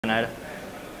Bernardo.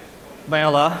 Bem,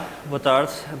 olá, boa tarde,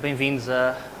 bem-vindos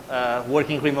a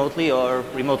Working Remotely or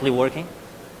Remotely Working.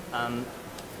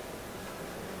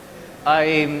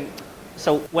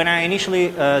 So when I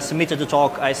initially submitted the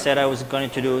talk, I said I was going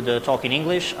to do the talk in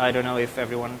English. I don't know if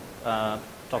everyone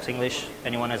talks English.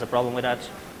 Anyone has a problem with that?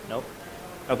 No?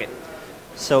 Okay.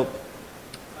 So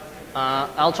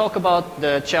I'll talk about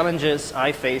the challenges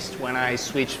I faced when I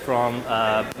switched from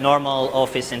normal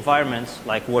office environments,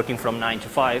 like working from 9 to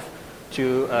 5,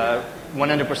 to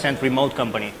 100% remote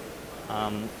company.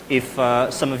 If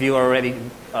some of you are already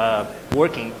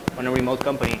working on a remote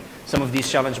company, some of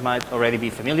these challenges might already be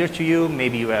familiar to you.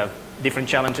 Maybe you have different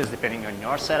challenges depending on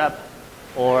your setup,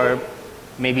 or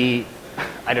maybe,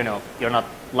 I don't know, you're not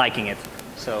liking it.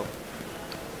 So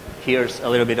here's a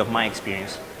little bit of my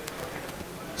experience.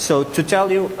 So to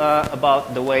tell you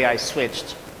about the way I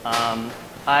switched,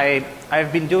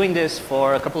 I've been doing this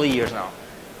for a couple of years now.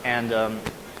 And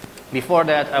before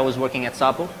that, I was working at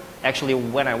Sapo. Actually,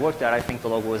 when I worked there, I think the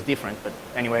logo was different, but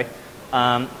anyway.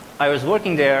 I was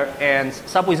working there, and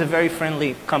Sapo is a very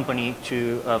friendly company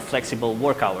to flexible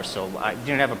work hours, so I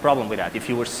didn't have a problem with that. If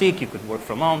you were sick, you could work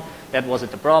from home. That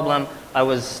wasn't a problem. I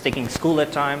was taking school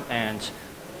at time, and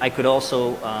I could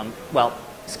also,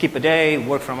 skip a day,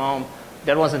 work from home.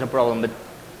 That wasn't a problem, but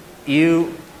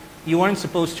you weren't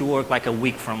supposed to work like a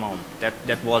week from home.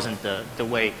 That wasn't the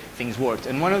way things worked.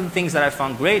 And one of the things that I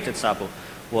found great at Sapo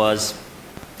was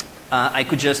I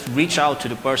could just reach out to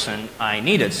the person I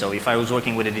needed. So if I was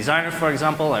working with a designer, for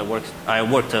example, I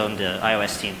worked on the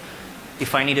iOS team.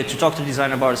 If I needed to talk to the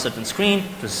designer about a certain screen,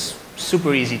 it was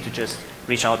super easy to just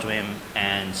reach out to him,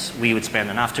 and we would spend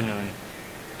an afternoon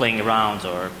playing around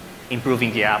or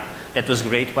improving the app. That was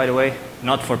great, by the way,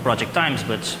 not for project times,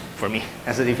 but for me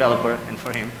as a developer and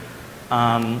for him.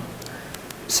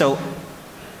 So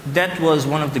that was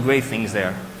one of the great things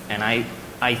there. And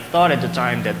I thought at the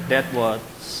time that was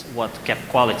what kept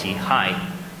quality high.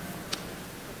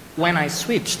 When I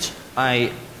switched,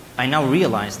 I now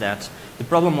realize that the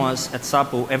problem was at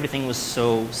Sapo, everything was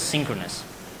so synchronous.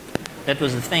 That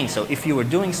was the thing. So if you were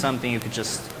doing something, you could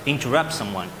just interrupt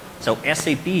someone. So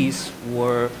SAPs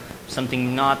were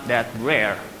something not that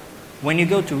rare. When you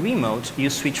go to remote, you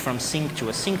switch from sync to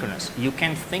asynchronous. You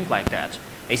can't think like that.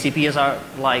 ACPs are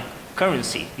like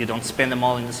currency. You don't spend them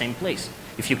all in the same place.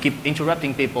 If you keep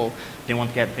interrupting people, they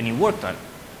won't get any work done.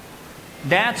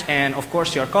 That, and of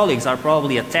course your colleagues are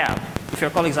probably a tab. If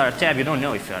your colleagues are a tab, you don't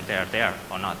know if they're there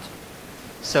or not.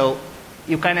 So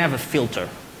you kind of have a filter.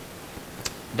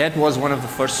 That was one of the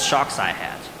first shocks I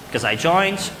had. Because I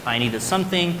joined, I needed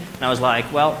something, and I was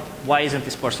like, well, why isn't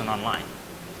this person online?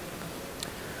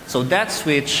 So that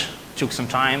switch took some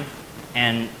time,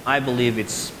 and I believe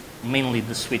it's mainly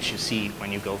the switch you see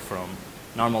when you go from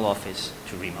normal office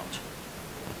to remote.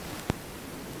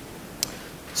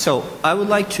 So I would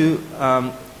like to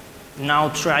now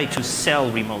try to sell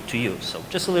remote to you. So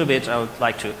just a little bit, I would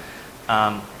like to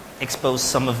expose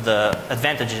some of the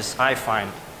advantages I find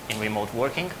in remote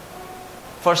working.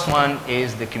 First one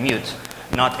is the commute.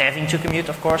 Not having to commute,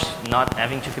 of course, not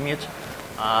having to commute.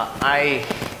 I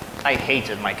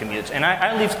hated my commute, and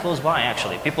I lived close by,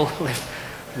 actually. People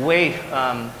live way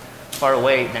far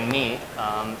away than me,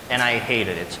 and I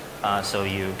hated it. So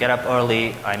you get up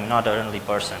early. I'm not an early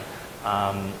person.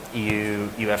 You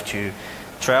have to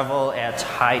travel at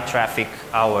high traffic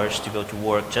hours to go to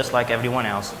work, just like everyone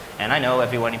else. And I know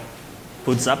everyone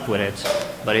puts up with it,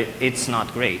 but it's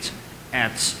not great.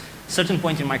 At a certain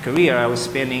point in my career, I was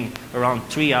spending around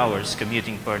 3 hours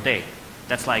commuting per day.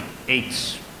 That's like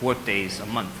 8 work days a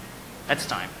month. That's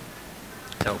time.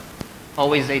 So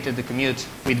always hated the commute.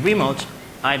 With remote,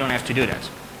 I don't have to do that.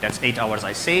 That's 8 hours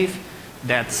I save.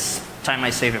 That's time I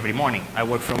save every morning. I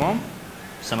work from home.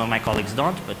 Some of my colleagues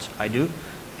don't, but I do.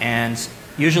 And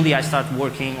usually I start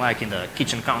working like in the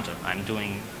kitchen counter.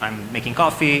 I'm making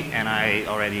coffee, and I'm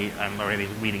already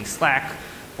reading Slack,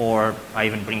 or I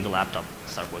even bring the laptop,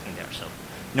 start working there. So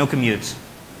no commutes.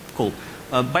 Cool.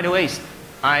 By the way,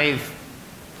 I've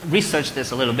researched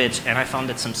this a little bit, and I found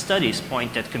that some studies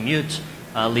point that commute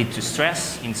lead to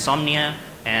stress, insomnia,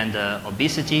 and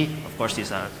obesity. Of course,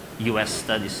 these are US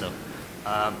studies, so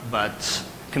but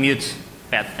commute,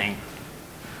 bad thing.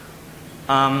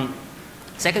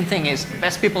 Second thing is,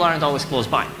 best people aren't always close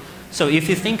by. So if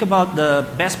you think about the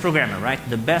best programmer, right,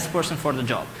 the best person for the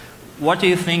job, what do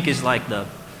you think is like the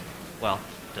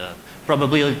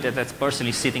probability that that person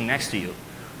is sitting next to you?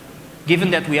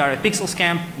 Given that we are a pixels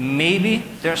camp, maybe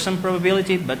there's some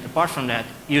probability, but apart from that,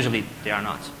 usually they are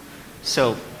not.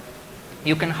 So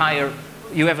you can hire,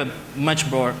 you have a much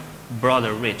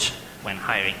broader reach when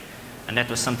hiring. And that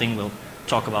was something we'll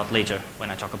talk about later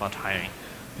when I talk about hiring.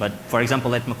 But for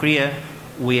example, at Macria,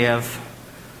 we have,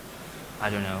 I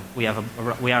don't know,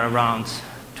 we are around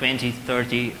 20,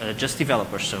 30 just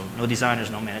developers, so no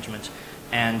designers, no management,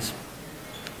 and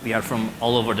we are from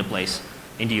all over the place.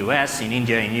 In the US, in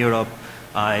India, in Europe.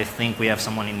 I think we have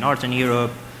someone in Northern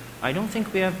Europe. I don't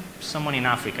think we have someone in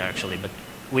Africa, actually, but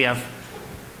we have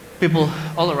people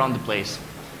all around the place.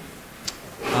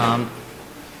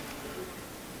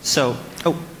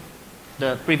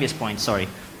 The previous point, sorry.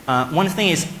 One thing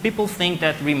is, people think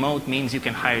that remote means you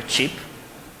can hire cheap,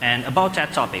 and about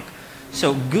that topic.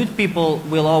 So good people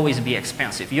will always be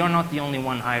expensive. You're not the only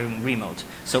one hiring remote.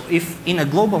 So if in a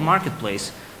global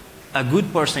marketplace, a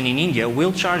good person in India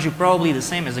will charge you probably the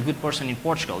same as a good person in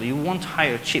Portugal. You won't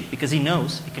hire cheap because he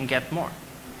knows he can get more.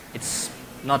 It's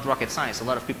not rocket science. A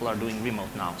lot of people are doing remote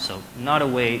now. So not a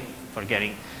way for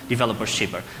getting developers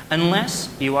cheaper.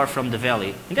 Unless you are from the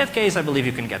valley. In that case, I believe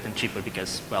you can get them cheaper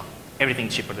because, well,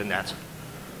 everything's cheaper than that.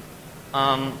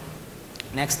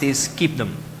 Next is keep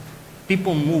them.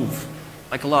 People move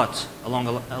like a lot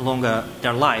along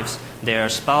their lives. Their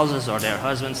spouses or their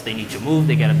husbands, they need to move,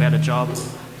 they get a better job.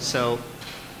 So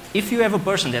if you have a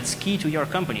person that's key to your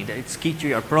company, that it's key to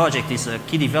your project, is a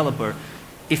key developer,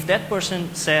 if that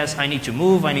person says, I need to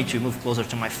move closer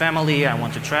to my family, I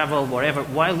want to travel, whatever,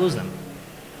 why lose them?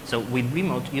 So with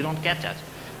remote, you don't get that.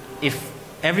 If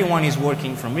everyone is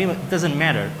working from remote, it doesn't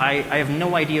matter. I have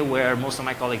no idea where most of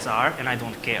my colleagues are, and I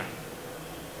don't care.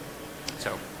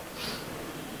 So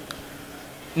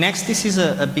next, this is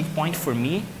a big point for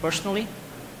me, personally.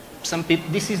 Some people,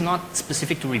 this is not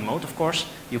specific to remote, of course.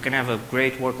 You can have a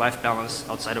great work-life balance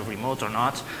outside of remote or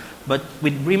not. But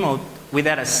with remote, with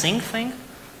that async thing,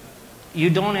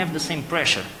 you don't have the same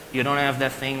pressure. You don't have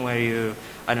that thing where you,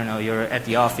 I don't know, you're at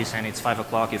the office and it's 5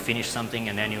 o'clock, you finish something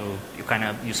and then you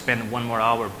spend 1 more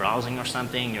hour browsing or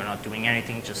something. You're not doing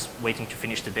anything, just waiting to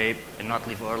finish the day and not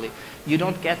leave early. You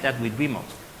don't get that with remote.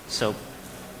 So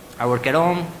I work at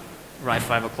home. Right,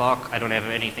 5 o'clock, I don't have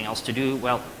anything else to do,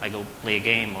 well, I go play a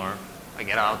game or I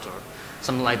get out or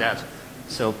something like that.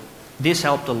 So this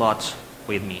helped a lot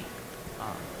with me.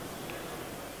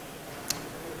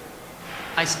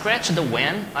 I scratched the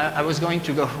when. I was going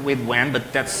to go with when,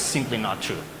 but that's simply not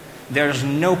true. There's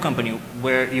no company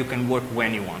where you can work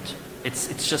when you want.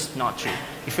 It's just not true.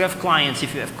 If you have clients,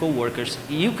 if you have coworkers,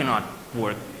 you cannot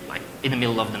work like in the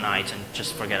middle of the night and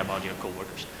just forget about your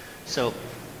coworkers. So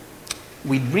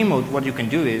with remote, what you can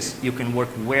do is you can work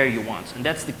where you want, and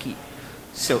that's the key.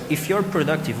 So if you're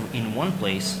productive in one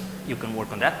place, you can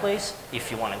work on that place. If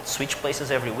you want to switch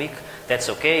places every week, that's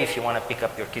okay. If you want to pick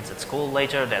up your kids at school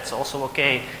later, that's also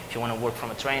okay. If you want to work from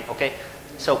a train, okay.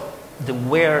 So the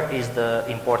where is the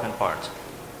important part.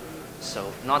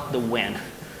 So not the when.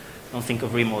 Don't think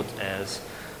of remote as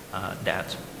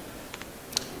that.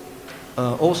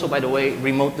 Also, by the way,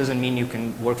 remote doesn't mean you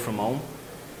can work from home.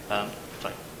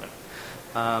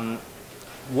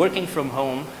 Working from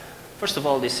home, first of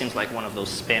all, this seems like one of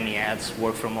those spammy ads,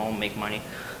 work from home, make money.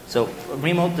 So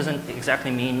remote doesn't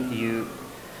exactly mean you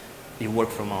work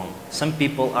from home. Some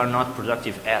people are not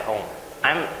productive at home.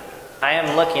 I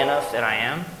am lucky enough that I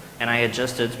am, and I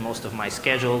adjusted most of my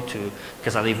schedule to,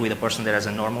 because I live with a person that has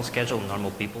a normal schedule,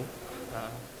 normal people,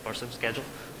 person schedule.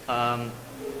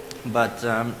 But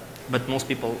most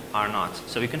people are not.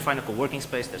 So you can find a co-working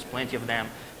space, there's plenty of them.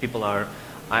 People are,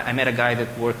 I met a guy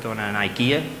that worked on an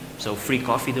IKEA, so free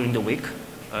coffee during the week,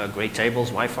 great tables,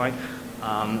 Wi-Fi.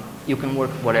 You can work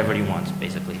whatever you want,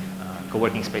 basically.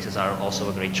 Co-working spaces are also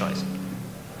a great choice.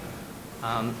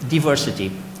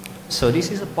 Diversity. So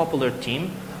this is a popular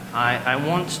theme. I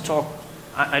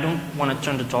don't want to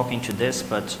turn the talk into this,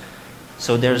 but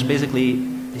so there's basically,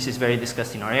 this is very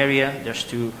discussed in our area. There's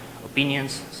two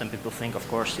opinions. Some people think, of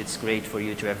course, it's great for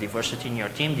you to have diversity in your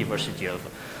team, diversity of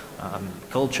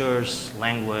cultures,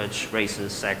 language,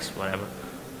 races, sex, whatever.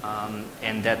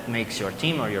 And that makes your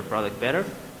team or your product better.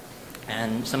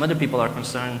 And some other people are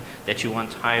concerned that you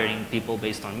aren't hiring people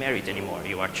based on merit anymore.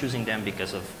 You are choosing them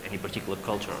because of any particular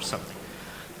culture or something.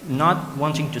 Not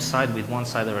wanting to side with one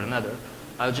side or another,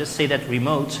 I'll just say that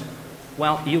remote,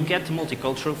 well, you get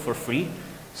multicultural for free.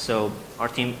 So our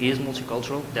team is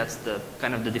multicultural. That's the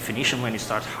kind of the definition when you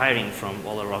start hiring from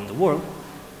all around the world.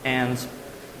 And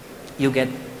you get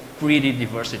pretty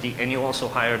diversity, and you also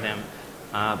hire them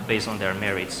based on their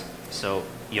merits. So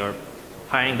you're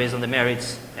hiring based on the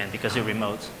merits, and because you're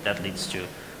remote, that leads to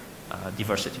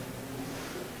diversity.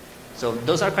 So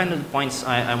those are kind of the points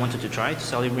I wanted to try to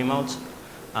sell you remote.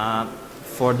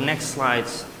 For the next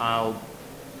slides, I'll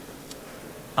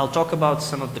talk about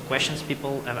some of the questions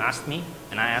people have asked me,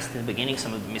 and I asked in the beginning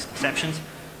some of the misconceptions.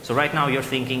 So right now you're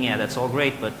thinking, yeah, that's all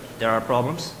great, but there are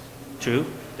problems. True.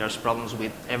 There's problems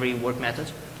with every work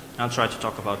method. I'll try to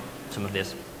talk about some of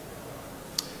this.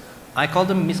 I call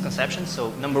them misconceptions.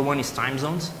 So number one is time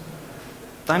zones.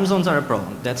 Time zones are a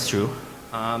problem, that's true,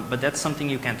 but that's something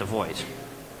you can't avoid.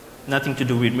 Nothing to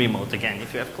do with remote. Again,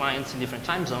 if you have clients in different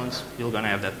time zones, you're going to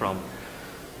have that problem.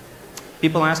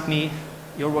 People ask me,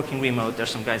 you're working remote,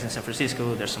 there's some guys in San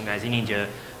Francisco, there's some guys in India.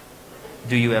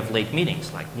 Do you have late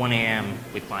meetings, like 1 a.m.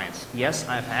 with clients? Yes,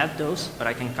 I've had those, but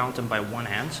I can count them by one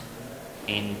hand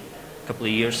in a couple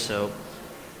of years, so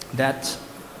that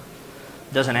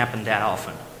doesn't happen that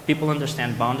often. People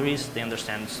understand boundaries, they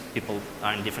understand people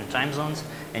are in different time zones,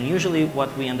 and usually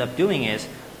what we end up doing is,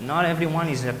 not everyone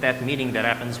is at that meeting that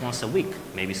happens once a week.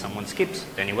 Maybe someone skips,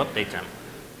 then you update them.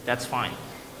 That's fine.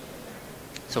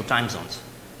 So time zones,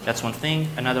 that's one thing.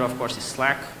 Another, of course, is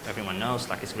Slack. Everyone knows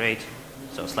Slack is great,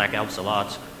 so Slack helps a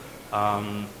lot.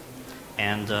 Of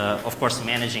course,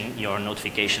 managing your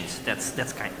notifications,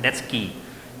 that's key.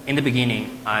 In the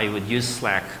beginning, I would use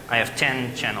Slack. I have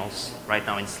 10 channels right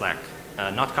now in Slack.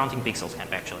 Not counting Pixels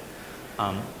Camp, actually.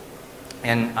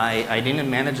 And I didn't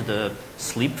manage the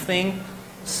sleep thing,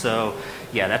 so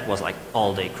yeah, that was like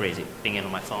all day crazy, being in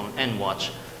on my phone and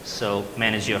watch. So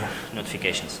manage your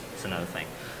notifications, it's another thing.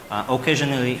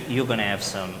 Occasionally, you're going to have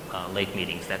some late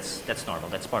meetings. That's normal,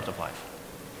 that's part of life.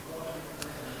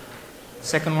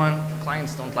 Second one,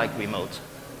 clients don't like remote.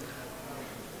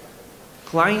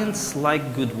 Clients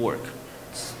like good work.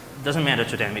 It doesn't matter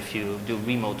to them if you do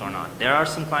remote or not. There are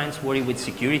some clients worry with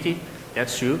security,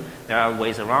 that's true. There are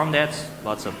ways around that,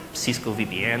 lots of Cisco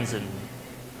VPNs and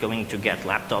going to get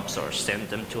laptops or send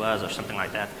them to us or something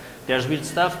like that. There's weird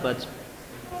stuff, but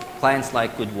clients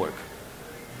like good work.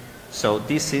 So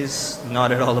this is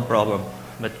not at all a problem,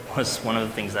 but was one of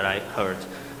the things that I heard.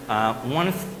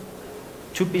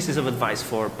 Two pieces of advice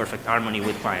for perfect harmony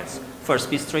with clients. First,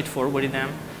 be straightforward with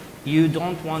them. You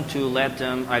don't want to let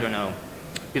them, I don't know,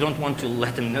 you don't want to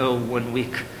let them know 1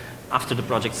 week after the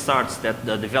project starts that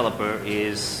the developer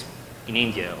is in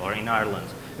India or in Ireland.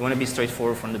 You want to be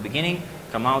straightforward from the beginning.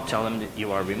 Come out, tell them that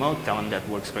you are remote, tell them that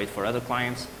works great for other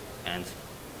clients, and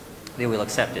they will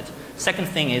accept it. Second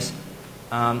thing is,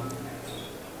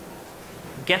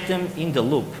 get them in the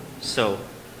loop. So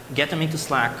get them into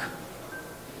Slack,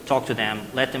 talk to them,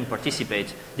 let them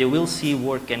participate. They will see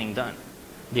work getting done.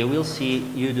 They will see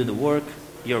you do the work,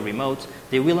 you're remote.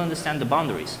 They will understand the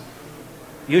boundaries.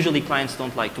 Usually clients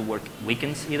don't like to work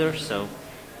weekends either, so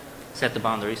set the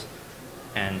boundaries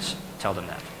and tell them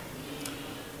that.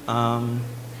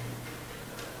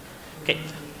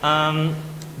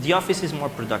 The office is more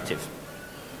productive.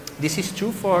 This is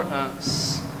true for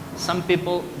some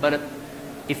people, but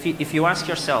if you ask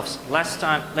yourselves, last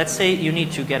time, let's say you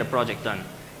need to get a project done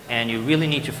and you really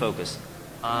need to focus.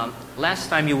 Last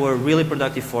time you were really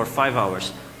productive for 5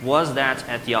 hours, was that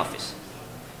at the office?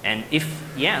 And if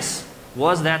yes,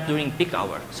 was that during peak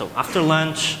hour? So after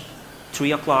lunch,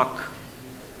 3 o'clock,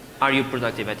 are you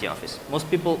productive at the office? Most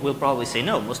people will probably say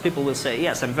no. Most people will say,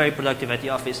 yes, I'm very productive at the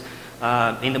office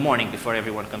in the morning before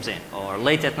everyone comes in, or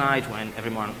late at night when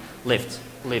everyone leaves.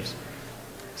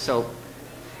 So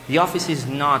the office is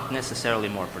not necessarily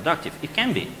more productive. It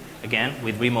can be. Again,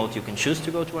 with remote, you can choose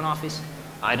to go to an office.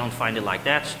 I don't find it like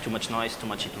that. Too much noise, too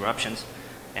much interruptions.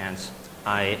 And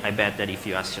I bet that if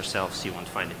you ask yourselves, you won't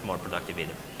find it more productive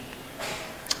either.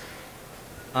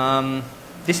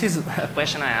 This is a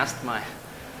question I asked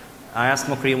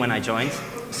Mokri when I joined.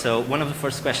 So one of the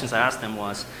first questions I asked them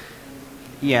was,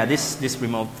 yeah, this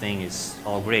remote thing is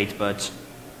all great, but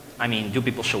I mean, do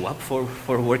people show up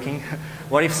for working?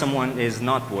 What if someone is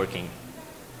not working?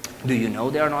 Do you know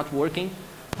they are not working?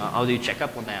 How do you check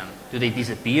up on them? Do they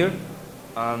disappear?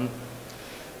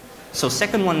 So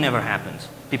second one never happened.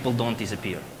 People don't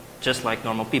disappear. Just like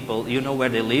normal people, you know where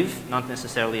they live, not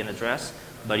necessarily an address,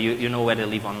 but you know where they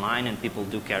live online, and people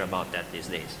do care about that these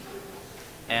days.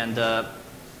 And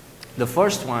the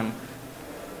first one,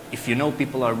 if you know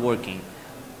people are working,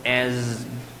 as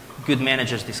good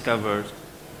managers discovered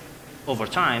over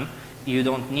time, you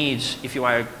don't need, if you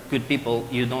hire good people,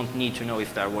 you don't need to know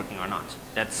if they're working or not.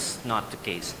 That's not the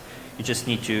case. You just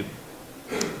need to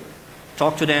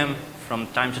talk to them from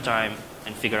time to time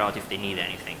and figure out if they need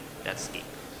anything. That's key.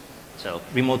 So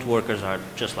remote workers are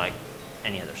just like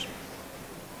any others.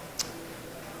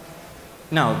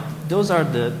 Now, those are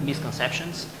the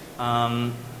misconceptions.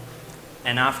 And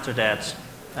after that,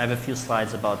 I have a few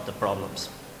slides about the problems,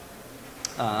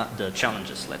 the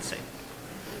challenges, let's say.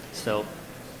 So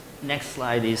next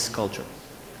slide is culture.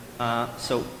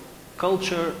 So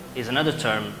culture is another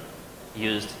term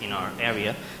used in our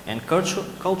area, and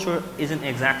culture isn't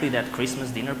exactly that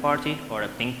Christmas dinner party or a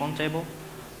ping pong table.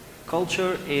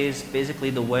 Culture is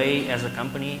basically the way, as a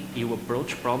company, you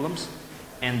approach problems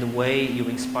and the way you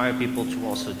inspire people to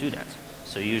also do that.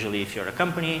 So usually if you're a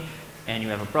company and you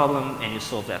have a problem and you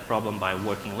solve that problem by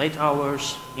working late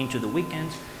hours into the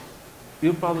weekend,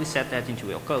 you'll probably set that into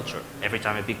your culture. Every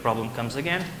time a big problem comes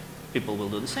again, people will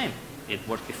do the same. It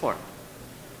worked before.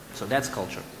 So that's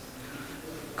culture.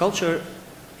 Culture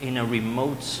in a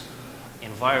remote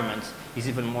environment is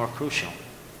even more crucial.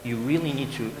 You really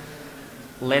need to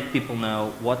let people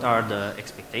know what are the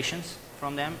expectations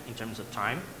from them in terms of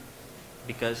time,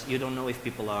 because you don't know if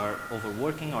people are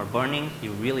overworking or burning.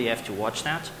 You really have to watch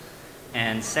that.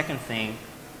 And second thing,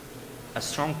 a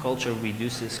strong culture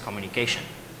reduces communication.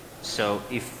 So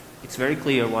if it's very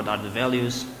clear what are the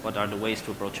values, what are the ways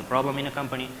to approach a problem in a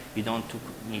company, you don't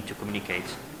need to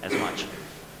communicate as much.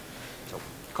 So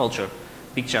culture,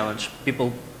 big challenge.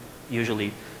 People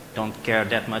usually don't care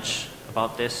that much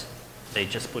about this. They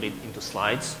just put it into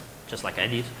slides, just like I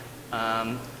did.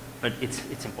 But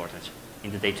it's important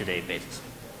in the day-to-day basis.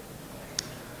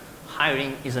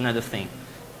 Hiring is another thing.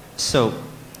 So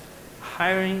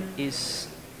hiring is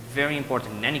very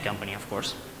important in any company, of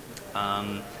course. A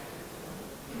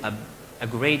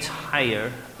great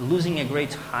hire, losing a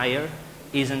great hire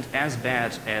isn't as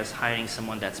bad as hiring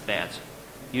someone that's bad.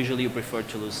 Usually you prefer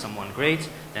to lose someone great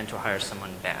than to hire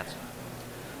someone bad.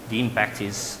 The impact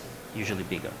is usually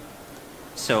bigger.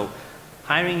 So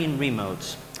hiring in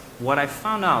remote, what I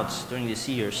found out during these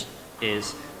years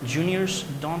is juniors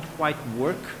don't quite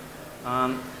work.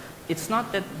 It's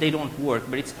not that they don't work,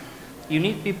 but you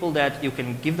need people that you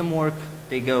can give them work,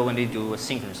 they go and they do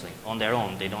asynchronously on their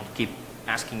own. They don't keep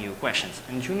asking you questions.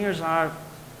 And juniors are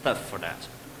tough for that.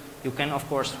 You can, of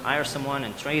course, hire someone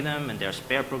and train them, and there's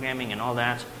pair programming and all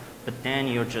that, but then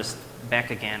you're just back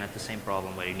again at the same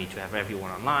problem where you need to have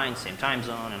everyone online, same time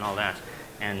zone and all that,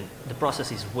 and the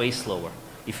process is way slower.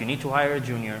 If you need to hire a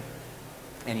junior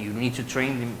and you need to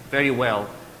train them very well,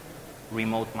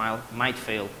 remote might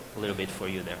fail a little bit for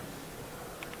you there.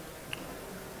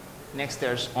 Next,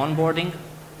 there's onboarding.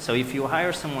 So if you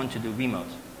hire someone to do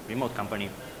remote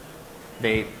company,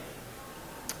 they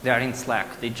are in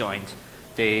Slack, they joined.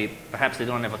 Perhaps they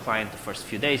don't have a client the first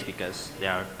few days because they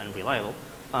are unreliable.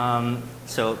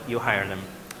 So you hire them.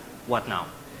 What now?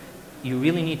 You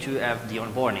really need to have the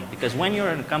onboarding, because when you're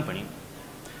in a company,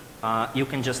 you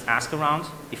can just ask around.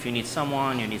 If you need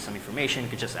someone, you need some information, you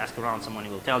can just ask around, someone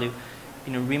will tell you.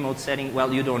 In a remote setting,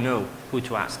 well, you don't know who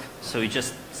to ask. So you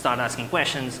just start asking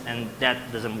questions, and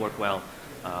that doesn't work well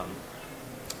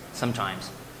sometimes.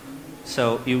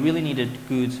 So you really need a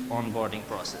good onboarding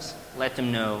process. Let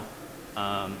them know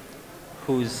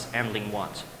who's handling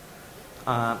what.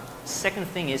 Second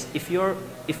thing is, if you're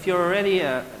already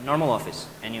a normal office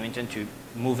and you intend to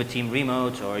move a team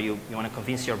remote, or you want to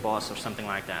convince your boss or something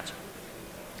like that,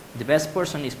 the best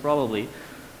person is probably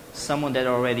someone that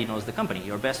already knows the company,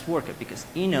 your best worker, because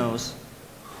he knows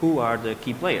who are the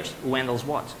key players, who handles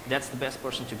what. That's the best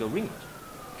person to go remote.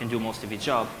 Can do most of his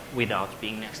job without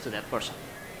being next to that person.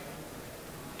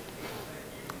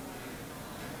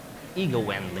 Ego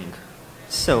handling.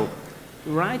 So,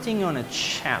 writing on a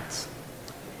chat,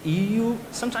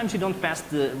 sometimes you don't pass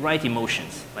the right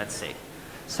emotions, let's say.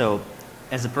 So,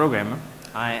 as a programmer,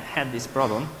 I had this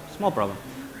problem, small problem.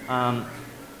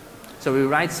 So we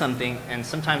write something, and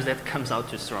sometimes that comes out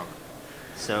too strong.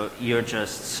 So you're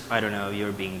just, I don't know,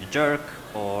 you're being a jerk,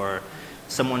 or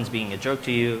someone's being a jerk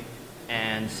to you,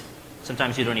 and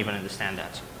sometimes you don't even understand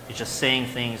that. You're just saying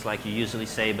things like you usually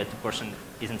say, but the person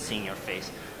isn't seeing your face.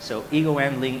 So ego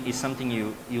handling is something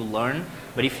you learn,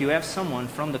 but if you have someone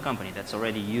from the company that's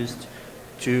already used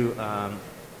to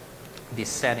this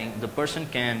setting, the person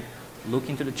can look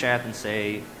into the chat and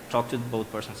say, talk to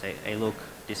both persons, say, hey, look,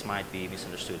 this might be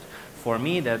misunderstood. For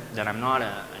me, that I'm not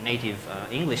a native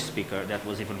English speaker, that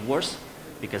was even worse,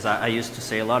 because I used to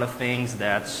say a lot of things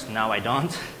that now I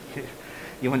don't.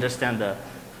 You understand the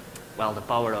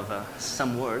power of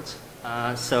some words.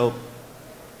 So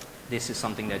this is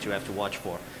something that you have to watch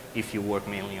for if you work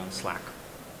mainly on Slack.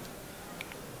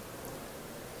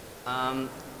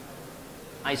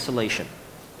 Isolation.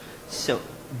 So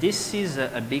this is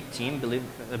a big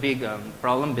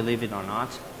problem, believe it or not.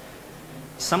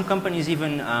 Some companies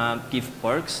even give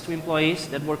perks to employees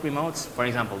that work remote. For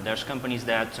example, there's companies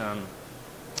that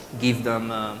give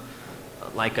them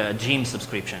like a gym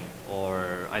subscription,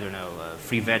 or I don't know,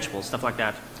 free vegetables, stuff like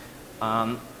that.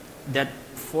 That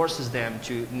forces them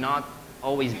to not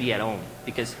always be at home.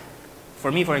 Because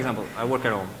for me, for example, I work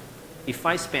at home. If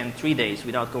I spend 3 days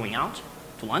without going out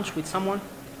to lunch with someone,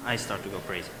 I start to go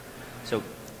crazy. So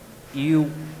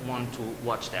you want to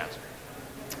watch that.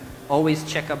 Always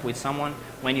check up with someone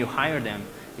when you hire them.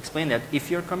 explain that if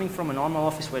you're coming from a normal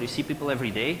office where you see people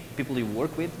every day, people you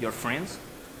work with, your friends,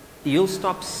 you'll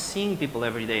stop seeing people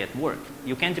every day at work.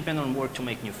 You can't depend on work to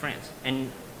make new friends.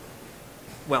 And,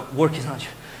 well, work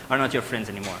are not your friends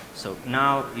anymore. So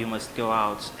now you must go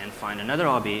out and find another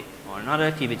hobby or another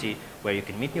activity where you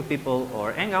can meet new people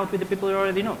or hang out with the people you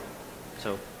already know.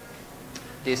 So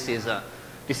this is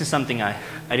something I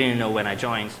didn't know when I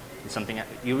joined. It's something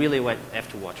you really have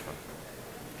to watch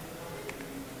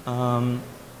for.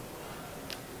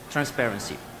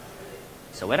 Transparency.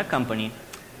 So at a company,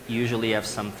 you usually have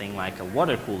something like a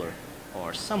water cooler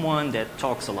or someone that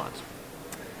talks a lot.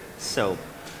 So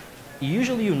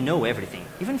usually you know everything,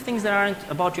 even things that aren't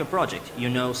about your project. You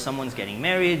know someone's getting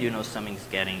married, you know something's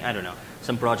getting, I don't know,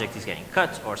 some project is getting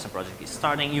cut or some project is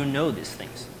starting. You know these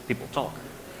things. People talk.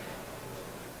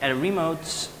 At a remote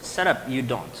setup, you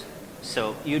don't.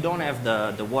 So you don't have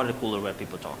the water cooler where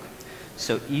people talk.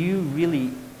 So you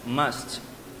really must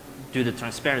do the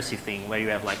transparency thing where you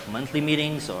have like monthly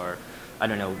meetings or, I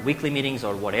don't know, weekly meetings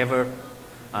or whatever.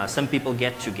 Some people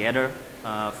get together.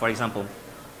 For example,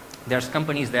 there's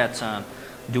companies that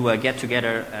do a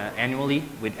get-together annually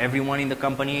with everyone in the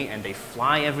company, and they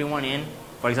fly everyone in.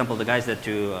 For example, the guys that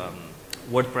do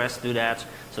WordPress do that.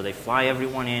 So they fly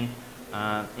everyone in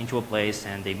into a place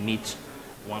and they meet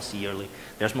once yearly.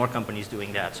 There's more companies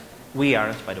doing that. We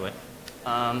aren't, by the way,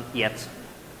 yet.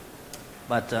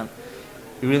 But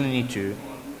you really need to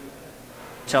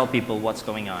tell people what's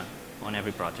going on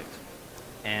every project.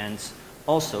 And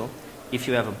also, if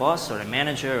you have a boss or a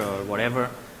manager or whatever,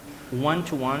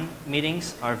 one-to-one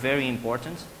meetings are very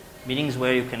important. Meetings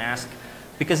where you can ask,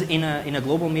 because in a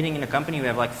global meeting in a company, you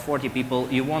have like 40 people.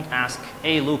 You won't ask,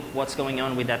 hey, look, what's going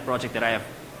on with that project that I have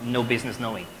no business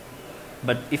knowing.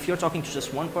 But if you're talking to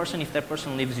just one person, if that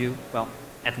person leaves you, well,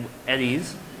 at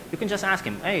ease, you can just ask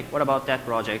him, hey, what about that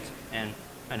project? And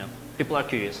I know, people are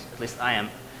curious, at least I am.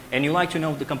 And you like to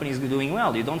know if the company is doing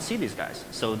well. You don't see these guys.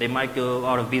 So they might go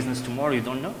out of business tomorrow, you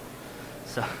don't know.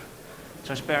 So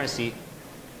transparency,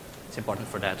 it's important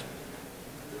for that.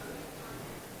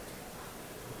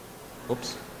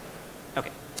 Oops.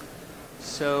 Okay.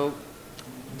 So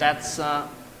that's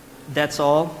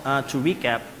all. To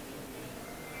recap,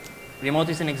 remote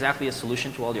isn't exactly a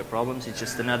solution to all your problems. It's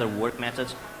just another work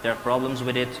method. There are problems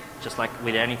with it, just like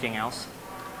with anything else.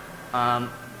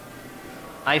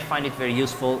 I find it very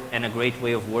useful and a great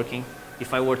way of working.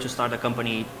 If I were to start a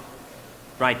company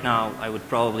right now, I would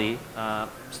probably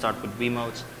start with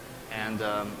remote. And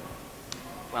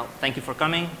well, thank you for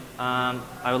coming.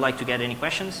 I would like to get any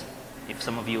questions, if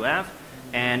some of you have,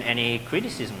 and any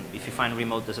criticism. If you find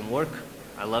remote doesn't work,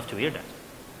 I love to hear that.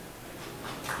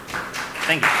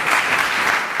 Thank you.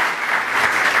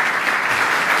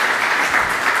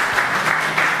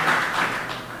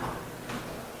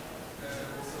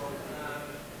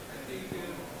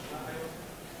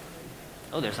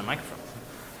 Oh, there's a microphone.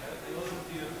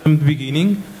 From the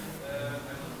beginning,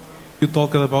 you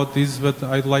talked about this, but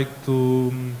I'd like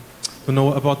to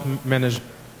know about management.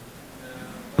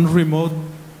 On remote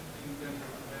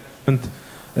management.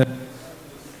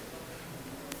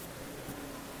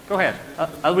 Go ahead.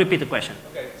 I'll repeat the question.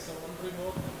 Okay, so on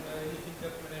remote, you think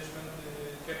that management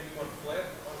can be more flat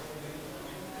or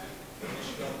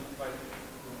traditional?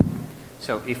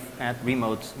 So if at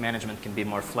remote, management can be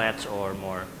more flat or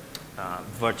more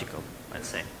vertical, let's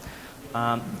say.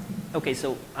 Okay,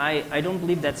 so I don't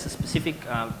believe that's a specific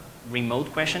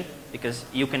remote question, because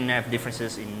you can have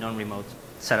differences in non-remote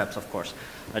setups, of course.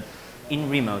 But in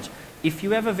remote, if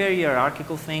you have a very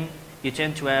hierarchical thing, you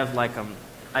tend to have like,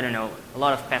 I don't know, a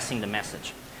lot of passing the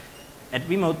message. At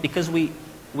remote, because we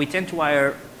tend to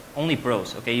hire only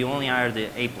pros, okay? You only hire the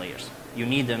A players. You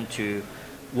need them to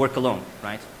work alone,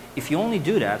 right? If you only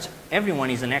do that, everyone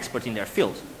is an expert in their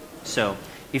field. So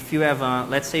if you have,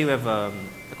 let's say you have a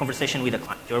conversation with a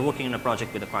client, you're working on a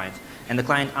project with a client, and the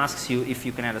client asks you if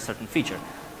you can add a certain feature,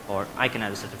 or I can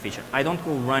add a certain feature. I don't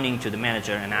go running to the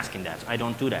manager and asking that. I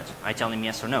don't do that. I tell him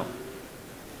yes or no.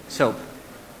 So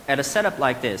at a setup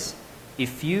like this,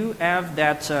 if you have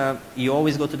that, you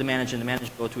always go to the manager, and the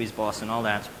manager go to his boss and all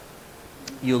that,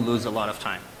 you lose a lot of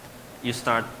time. You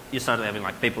start having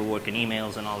like paperwork and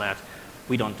emails and all that.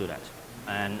 We don't do that.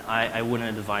 And I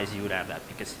wouldn't advise you to have that,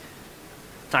 because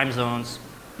time zones,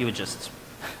 you would just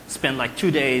spend like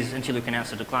 2 days until you can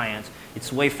answer the client.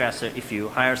 It's way faster if you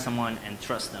hire someone and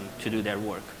trust them to do their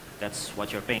work. That's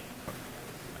what you're paying for,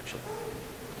 actually.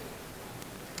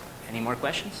 Any more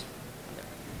questions?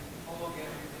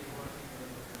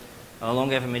 How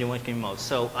long have you been working remote?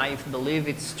 So I believe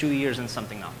it's 2 years and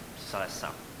something now. So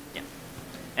yeah.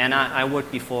 And I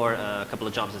worked before a couple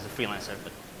of jobs as a freelancer,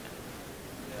 but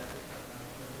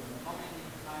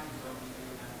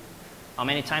How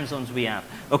many time zones we have?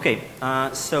 Okay,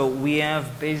 so we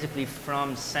have basically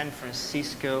from San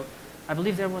Francisco. I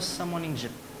believe there was someone in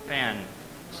Japan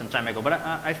some time ago, but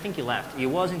I think he left. He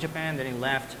was in Japan, then he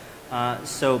left.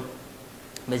 So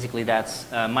basically that's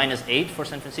 -8 for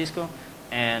San Francisco,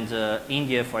 and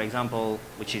India, for example,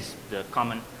 which is the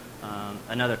common,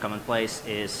 another common place,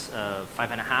 is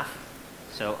 5.5.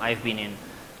 So I've been in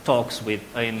talks with,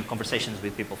 in conversations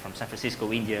with people from San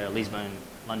Francisco, India, Lisbon,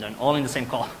 London, all in the same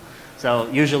call. So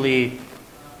usually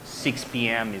 6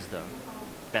 p.m. is the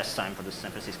best time for the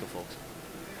San Francisco folks.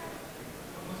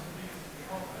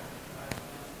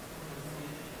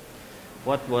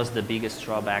 What was the biggest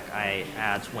drawback I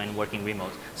had when working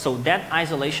remote? So that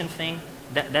isolation thing,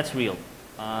 that's real.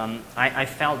 I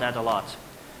felt that a lot.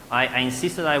 I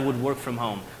insisted I would work from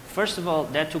home. First of all,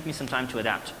 that took me some time to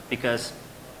adapt because,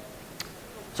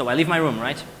 so I leave my room,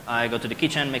 right? I go to the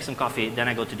kitchen, make some coffee, then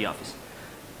I go to the office.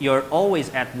 You're always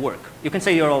at work. You can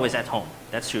say you're always at home,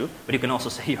 that's true, but you can also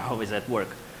say you're always at work.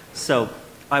 So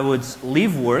I would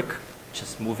leave work,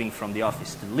 just moving from the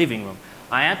office to the living room.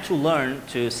 I had to learn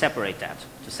to separate that,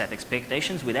 to set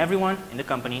expectations with everyone in the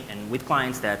company and with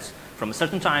clients that from a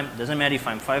certain time, doesn't matter if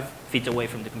I'm 5 feet away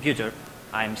from the computer,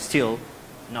 I'm still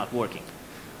not working.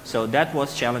 So that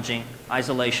was challenging.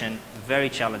 Isolation, very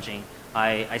challenging.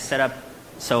 I set up,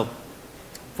 so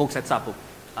folks at Sapo,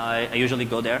 I usually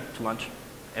go there to lunch.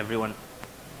 Everyone,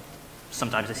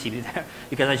 sometimes I see me there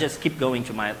because I just keep going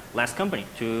to my last company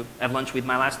to have lunch with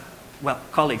my last, well,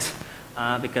 colleagues.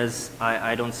 Because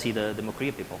I don't see the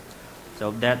Mokria people.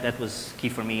 So that was key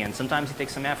for me, and sometimes it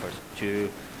takes some effort to,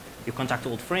 you contact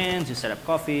old friends, you set up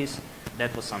coffees,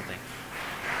 that was something.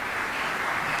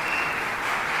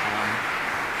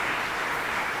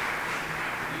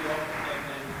 Do you often have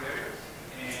language barriers,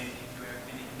 and if you have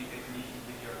any communication issues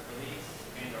with your colleagues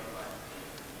and your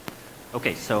clients?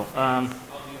 Okay, so, How do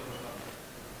you overcome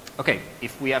them? okay,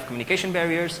 if we have communication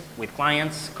barriers with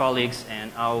clients, colleagues,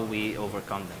 and how we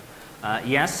overcome them.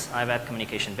 Yes, I've had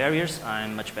communication barriers.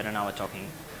 I'm much better now at talking.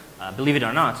 Believe it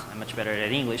or not, I'm much better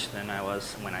at English than I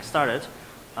was when I started.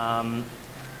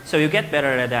 So you get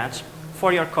better at that.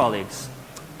 For your colleagues,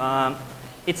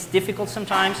 it's difficult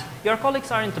sometimes. Your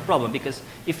colleagues aren't the problem because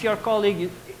if your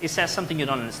colleague says something you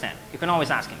don't understand, you can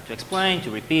always ask him to explain, to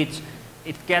repeat.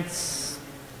 It gets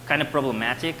kind of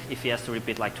problematic if he has to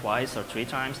repeat like twice or 3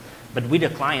 times. But with a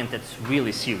client, that's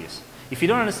really serious. If you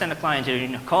don't understand a client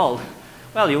in a call,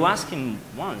 well, you ask him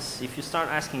once. If you start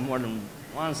asking more than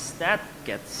once, that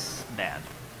gets bad.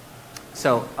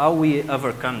 So how we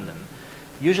overcome them?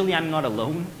 Usually I'm not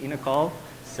alone in a call.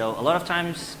 So a lot of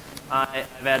times I've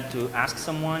had to ask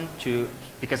someone to,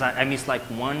 because I missed like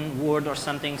one word or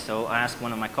something, so I asked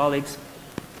one of my colleagues.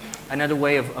 Another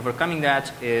way of overcoming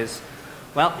that is,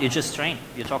 well, you just train.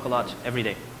 You talk a lot every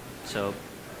day. So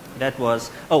that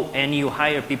was, oh, and you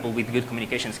hire people with good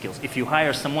communication skills. If you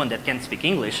hire someone that can't speak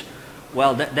English,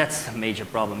 well, that's a major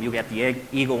problem. You get the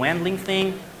ego handling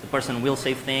thing, the person will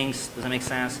say things, doesn't make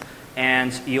sense,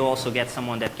 and you also get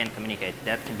someone that can communicate.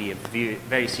 That can be a very,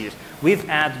 very serious. We've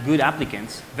had good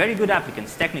applicants, very good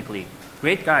applicants technically,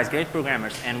 great guys, great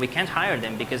programmers, and we can't hire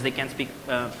them because they can't speak,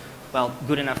 well,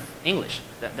 good enough English.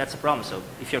 That's a problem. So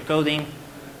if you're coding,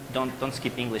 don't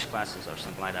skip English classes or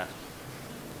something like that.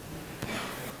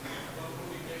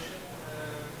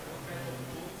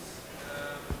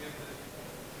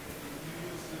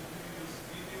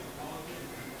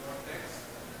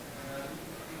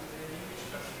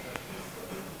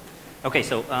 Okay,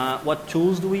 so what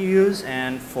tools do we use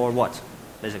and for what,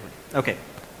 basically? Okay,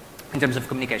 in terms of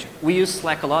communication. We use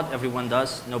Slack a lot, everyone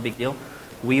does, no big deal.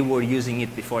 We were using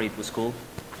it before it was cool.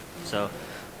 So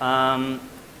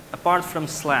apart from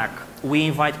Slack, we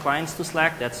invite clients to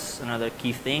Slack. That's another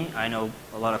key thing. I know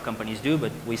a lot of companies do,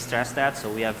 but we stress that.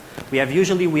 So we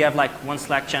usually have like one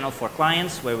Slack channel for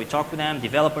clients where we talk with them,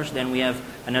 developers. Then we have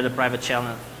another private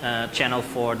channel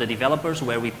for the developers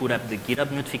where we put up the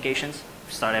GitHub notifications.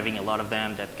 Start having a lot of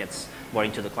them, that gets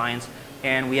boring to the clients.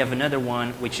 And we have another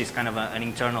one which is kind of an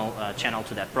internal channel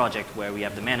to that project where we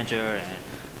have the manager and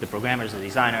the programmers, the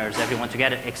designers, everyone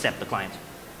together except the client.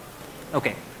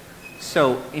 Okay,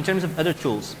 so in terms of other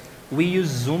tools, we use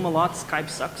Zoom a lot. Skype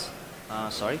sucks,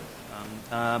 sorry,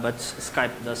 but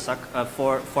Skype does suck.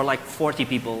 For like 40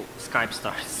 people, Skype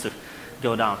starts to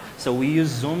go down. So we use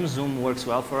Zoom. Zoom works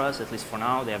well for us, at least for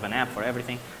now. They have an app for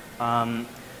everything.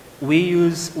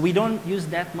 We don't use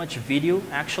that much video,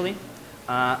 actually.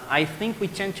 I think we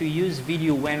tend to use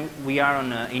video when we are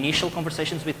on initial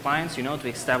conversations with clients, you know, to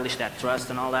establish that trust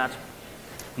and all that.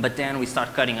 But then we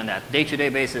start cutting on that. Day-to-day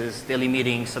basis, daily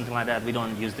meetings, something like that, we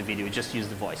don't use the video, we just use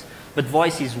the voice. But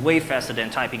voice is way faster than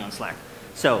typing on Slack.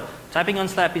 So typing on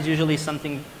Slack is usually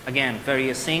something, again, very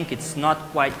async. It's not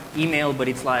quite email, but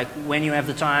it's like when you have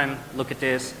the time, look at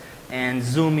this. And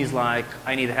Zoom is like,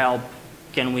 I need help.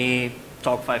 Can we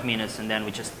talk 5 minutes? And then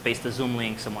we just paste the Zoom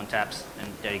link, someone taps,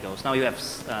 and there he goes. Now you have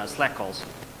Slack calls.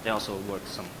 They also work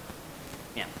some,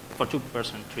 yeah, for 2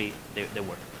 person, 3, they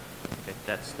work. Okay,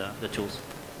 that's the tools.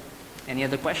 Any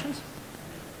other questions?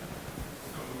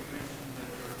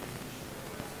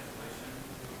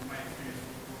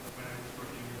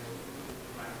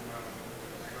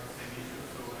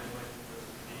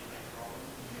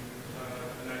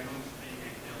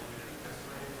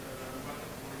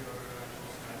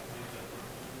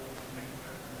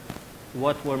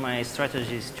 What were my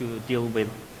strategies to deal with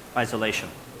isolation?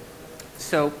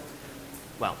 So,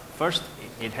 well, first,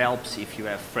 it helps if you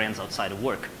have friends outside of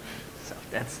work. So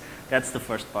that's the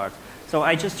first part. So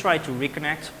I just try to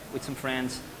reconnect with some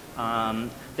friends.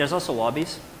 There's also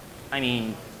hobbies. I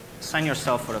mean, sign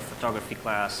yourself for a photography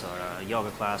class or a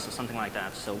yoga class or something like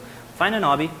that. So find an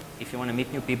hobby if you want to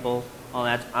meet new people, all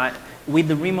that. With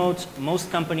the remote,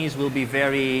 most companies will be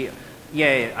very,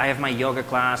 yeah, I have my yoga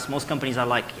class. Most companies are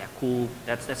like, yeah, cool,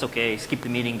 that's okay. Skip the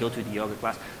meeting, go to the yoga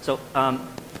class. So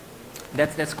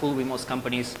that's cool with most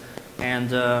companies. And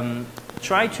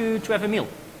try to have a meal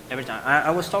every time.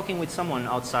 I was talking with someone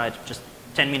outside just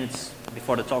 10 minutes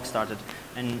before the talk started,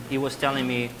 and he was telling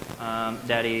me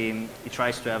that he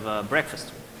tries to have a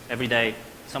breakfast every day.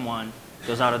 Someone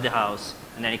goes out of the house,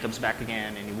 and then he comes back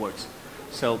again, and he works.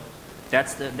 So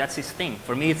that's his thing.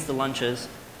 For me, it's the lunches.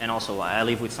 And also, I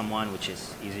live with someone, which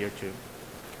is easier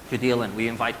to deal, and we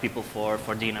invite people for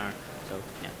dinner. So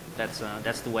yeah,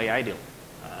 that's the way I deal.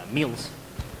 Meals.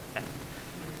 Yeah.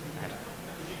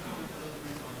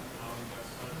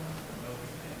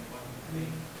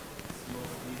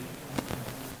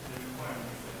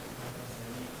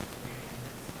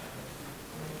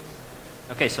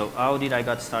 Okay, so how did I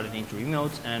got started into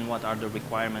remote, and what are the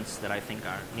requirements that I think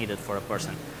are needed for a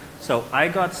person? So I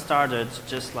got started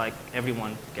just like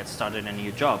everyone gets started in a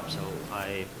new job. So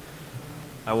I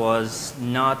was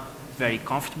not very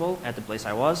comfortable at the place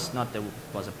I was. Not there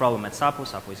was a problem at Sapo.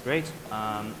 Sapo is great.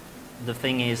 The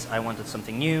thing is, I wanted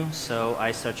something new, so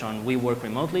I searched on We Work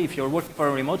Remotely. If you're working for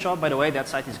a remote job, by the way, that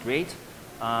site is great.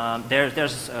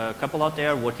 There's a couple out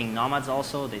there, Working Nomads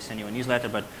also. They send you a newsletter,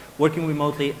 but working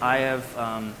remotely, I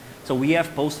have. So we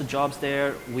have posted jobs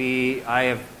there. I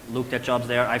have looked at jobs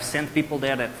there. I've sent people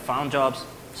there that found jobs.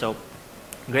 So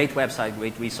great website,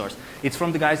 great resource. It's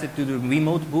from the guys that do the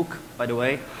remote book, by the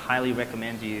way. Highly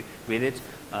recommend you read it.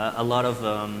 A lot of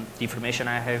the information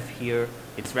I have here,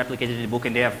 it's replicated in the book,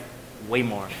 and they have way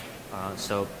more.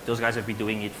 So those guys have been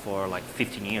doing it for like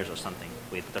 15 years or something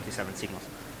with 37 signals.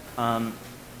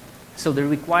 So the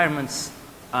requirements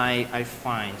I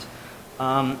find.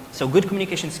 So good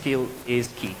communication skill is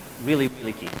key, really,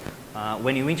 really key.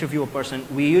 When you interview a person,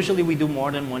 we do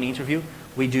more than one interview.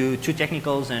 We do 2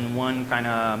 technicals and 1 kind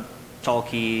of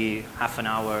talky half an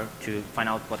hour to find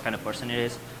out what kind of person it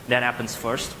is. That happens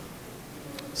first.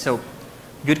 So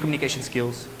good communication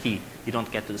skills, key. You don't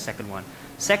get to the second one.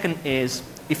 Second is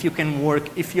if you can work,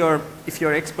 if you're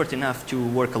expert enough to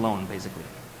work alone, basically.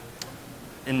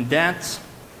 And that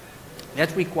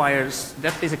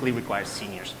basically requires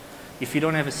seniors. If you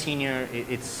don't have a senior,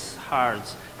 it's hard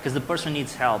because the person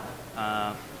needs help,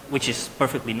 which is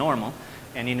perfectly normal.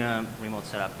 And in a remote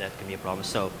setup, that can be a problem.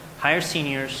 So hire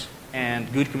seniors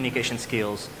and good communication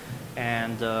skills.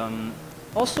 And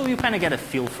also you kind of get a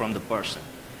feel from the person.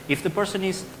 If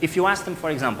you ask them,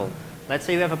 for example, let's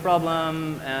say you have a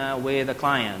problem with a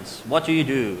client, what do?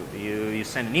 You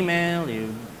send an email,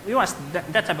 you ask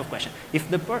that type of question. If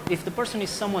the person is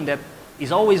someone that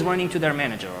is always running to their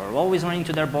manager or always running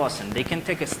to their boss and they can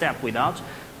take a step without,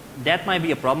 that might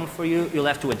be a problem for you. You'll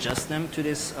have to adjust them to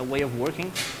this way of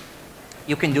working.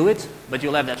 You can do it, but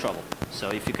you'll have that trouble. So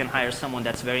if you can hire someone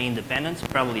that's very independent,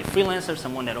 probably a freelancer,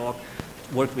 someone that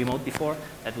worked remote before,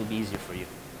 that will be easier for you.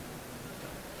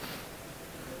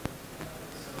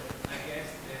 I guess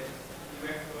that you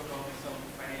have to overcome some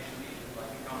financial issues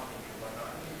like accounting and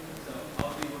whatnot. So how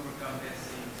do you overcome that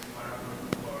since you are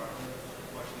working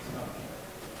for this company?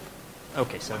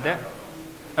 Okay,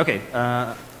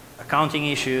 so accounting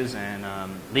issues and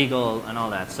legal and all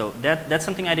that. So that's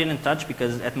something I didn't touch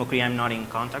because at Mokri I'm not in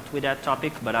contact with that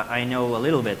topic, but I know a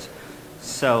little bit.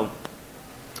 So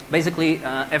basically,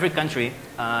 every country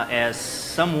has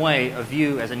some way of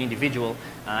you as an individual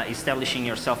establishing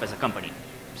yourself as a company.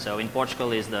 So in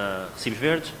Portugal is the Cibos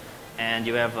Verdes, and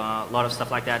you have a lot of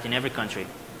stuff like that in every country.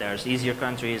 There's easier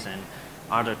countries and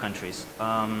harder countries.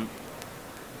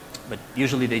 But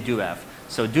usually they do have.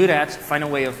 So do that, find a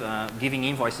way of giving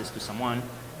invoices to someone,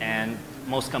 and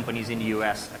most companies in the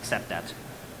US accept that.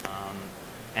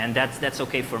 And that's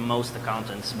okay for most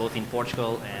accountants, both in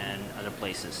Portugal and other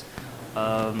places.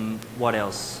 What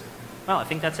else? Well, I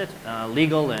think that's it.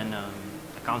 Legal and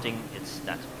accounting, it's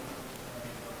that.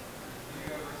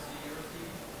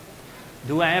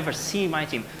 Do I ever see my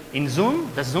team? In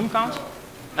Zoom? Does Zoom count?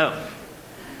 Oh.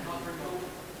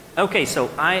 Okay, so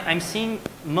I'm seeing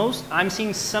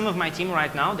some of my team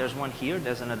right now. There's one here,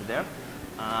 there's another there.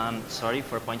 Sorry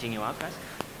for pointing you out, guys.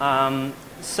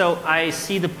 So I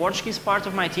see the Portuguese part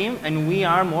of my team, and we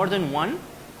are more than one,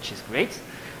 which is great.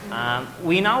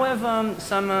 We now have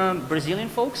some Brazilian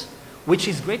folks, which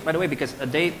is great, by the way, because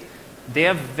they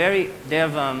have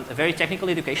a very technical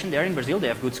education there in Brazil. They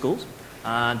have good schools.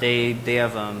 They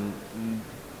have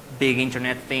big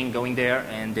internet thing going there,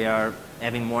 and they are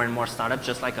having more and more startups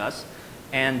just like us.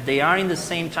 And they are in the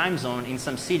same time zone in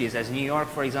some cities as New York,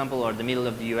 for example, or the middle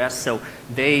of the US. So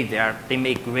they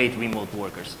make great remote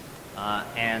workers.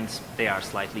 And they are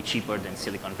slightly cheaper than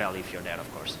Silicon Valley if you're there,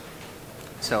 of course.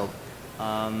 So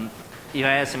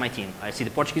I see my team. I see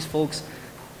the Portuguese folks.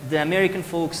 The American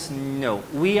folks, no.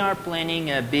 We are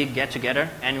planning a big get-together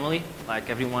annually. Like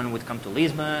everyone would come to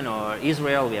Lisbon or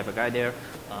Israel. We have a guy there.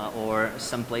 Or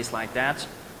some place like that.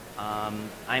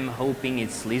 I'm hoping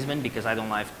it's Lisbon because I don't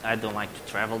like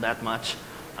to travel that much.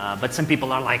 But some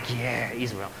people are like, yeah,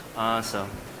 Israel. So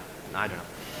I don't know.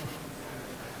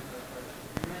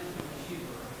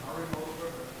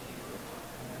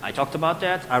 I talked about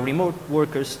that. Are remote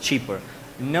workers cheaper?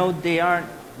 No, they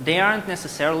aren't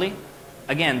necessarily.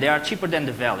 Again, they are cheaper than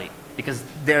the Valley because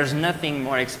there's nothing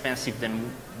more expensive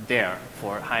than there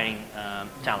for hiring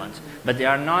talent. But they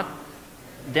are not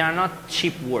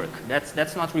cheap work.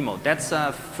 That's not remote. That's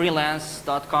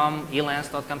freelance.com,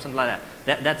 elance.com, something like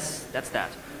that. That's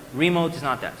that. Remote is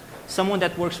not that. Someone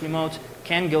that works remote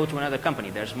can go to another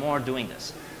company. There's more doing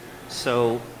this.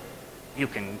 So you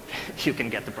can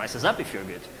get the prices up if you're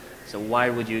good. So why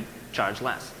would you charge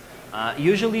less?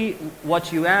 Usually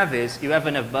what you have is you have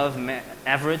an above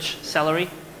average salary.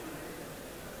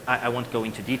 I won't go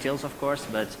into details, of course,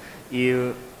 but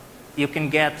usually you can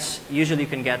get,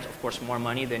 of course, more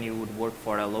money than you would work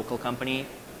for a local company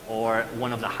or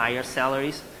one of the higher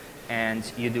salaries, and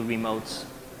you do remotes.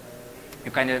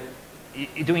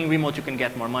 Doing remote, you can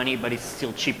get more money, but it's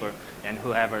still cheaper than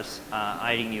whoever's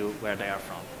hiring you where they are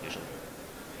from, usually.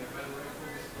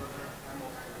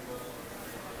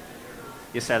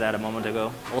 You said that a moment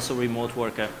ago. Also remote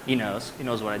worker. He knows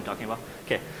what I'm talking about.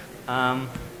 Okay.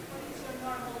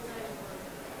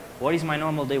 What is my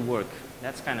normal day work?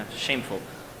 That's kind of shameful.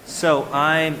 So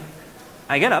I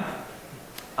get up,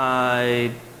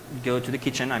 I go to the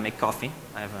kitchen, I make coffee.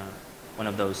 I have one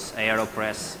of those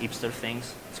AeroPress hipster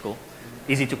things. It's cool.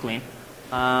 Easy to clean.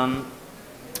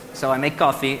 So I make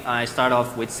coffee. I start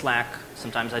off with Slack.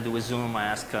 Sometimes I do a Zoom. I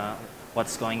ask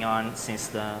what's going on since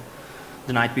the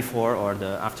night before or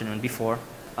the afternoon before.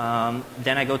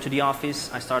 Then I go to the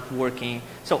office. I start working.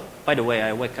 So, by the way,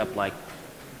 I wake up like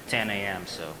 10 a.m.,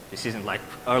 so this isn't like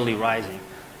early rising.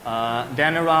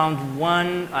 Then around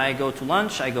 1, I go to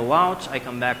lunch. I go out. I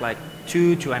come back like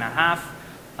 2:30.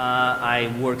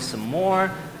 I work some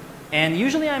more. And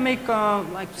usually I make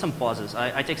like some pauses.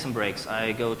 I take some breaks.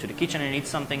 I go to the kitchen and eat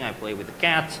something. I play with the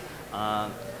cat.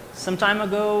 Some time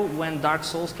ago, when Dark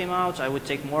Souls came out, I would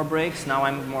take more breaks. Now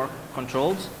I'm more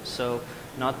controlled, so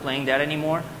not playing that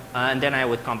anymore. And then I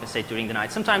would compensate during the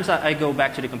night. Sometimes I go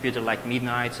back to the computer like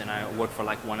midnight and I work for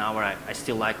like 1 hour. I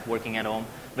still like working at home.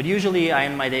 But usually I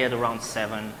end my day at around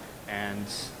 7, and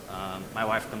my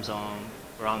wife comes home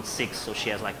around 6, so she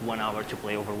has like 1 hour to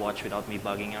play Overwatch without me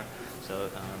bugging her. So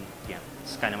yeah,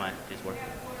 it's kind of my day's work.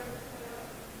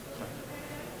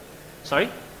 Sorry?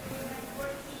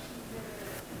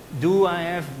 Do I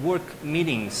have work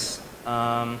meetings?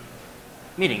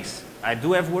 Meetings. I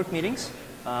do have work meetings.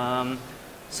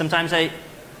 Sometimes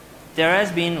there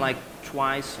has been like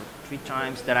twice or 3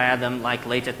 times that I had them like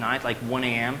late at night, like 1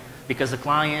 a.m. because the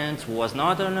client was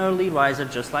not an early riser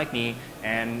just like me,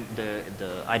 and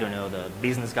the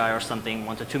business guy or something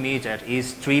wanted to meet at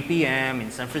 3 p.m.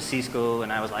 in San Francisco,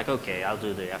 and I was like, okay, I'll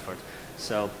do the effort.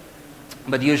 So,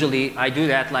 but usually I do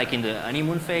that like in the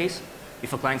honeymoon phase.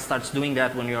 If a client starts doing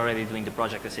that when you're already doing the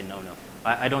project, I say, no.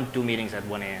 I don't do meetings at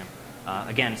 1 a.m.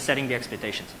 Again, setting the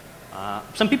expectations.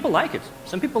 Some people like it.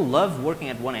 Some people love working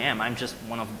at 1 a.m. I'm just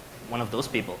one of those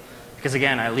people. Because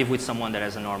again, I live with someone that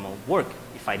has a normal work.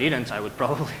 If I didn't, I would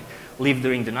probably leave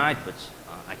during the night, but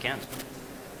I can't.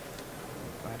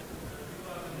 Right.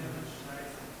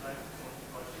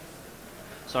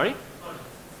 Sorry?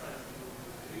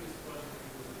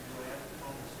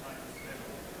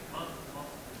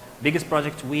 Biggest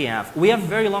project we have. We have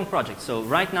very long projects. So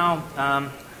right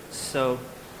now, so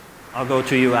I'll go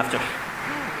to you after.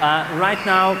 Right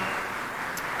now,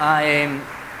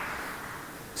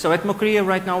 so at Mokria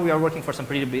right now we are working for some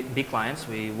pretty big clients.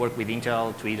 We work with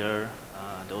Intel, Twitter,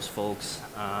 those folks.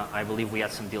 I believe we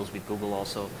had some deals with Google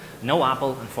also. No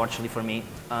Apple, unfortunately for me,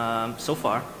 so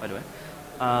far, by the way.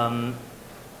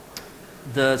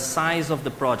 The size of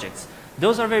the projects.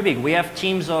 Those are very big. We have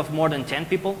teams of more than 10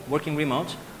 people working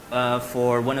remote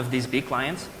for one of these big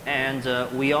clients. And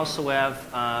we also have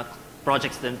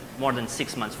projects that more than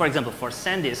 6 months. For example, for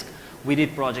SanDisk, we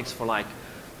did projects for like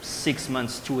 6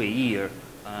 months to a year.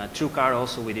 TrueCar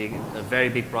also, we did a very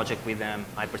big project with them.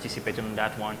 I participated in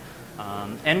that one.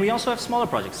 And we also have smaller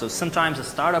projects. So sometimes a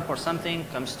startup or something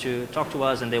comes to talk to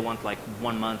us and they want like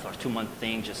 1 month or 2 month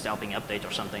thing, just helping update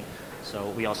or something. So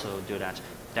we also do that.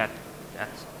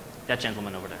 That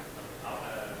gentleman over there.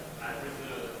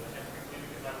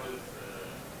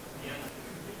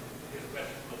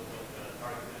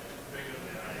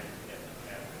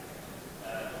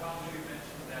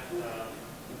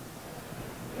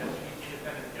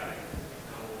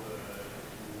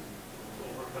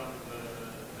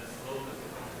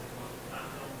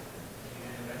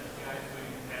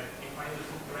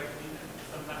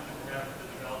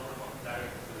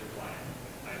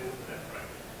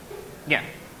 Yeah,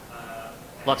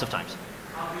 lots of times.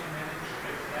 How do you manage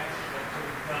the flags that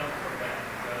will come for that?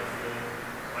 Because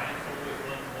clients always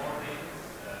want more things,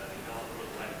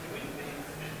 developers like doing things,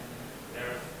 and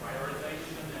there's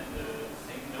prioritization and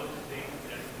saying no to things.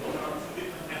 Those are two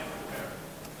different hats to wear.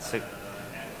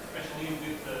 And especially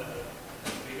with the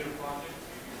bigger projects,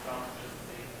 if you start just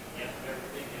saying yes to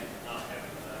everything and not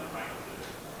having the right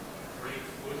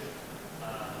brakes push,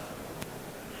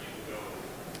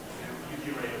 you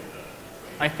derail the.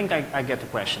 I think I get the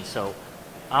question. So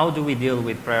how do we deal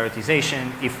with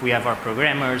prioritization if we have our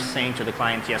programmers saying to the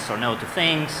client yes or no to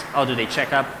things? How do they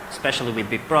check up, especially with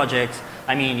big projects?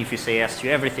 I mean, if you say yes to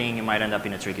everything, you might end up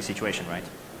in a tricky situation, right?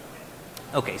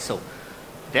 Okay, so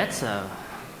that's a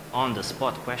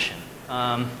on-the-spot question.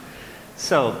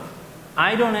 So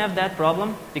I don't have that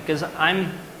problem because I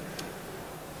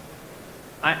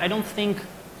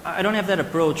don't have that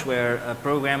approach where a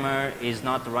programmer is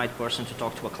not the right person to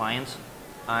talk to a client.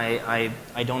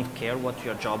 I don't care what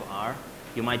your job are.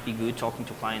 You might be good talking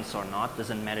to clients or not.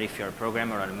 Doesn't matter if you're a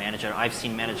programmer or a manager. I've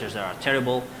seen managers that are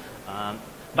terrible.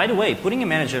 By the way, putting a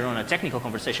manager on a technical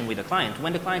conversation with a client,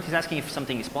 when the client is asking if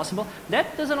something is possible,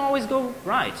 that doesn't always go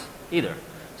right either.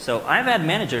 So I've had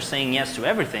managers saying yes to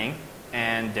everything,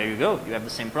 and there you go, you have the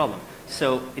same problem.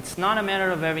 So it's not a matter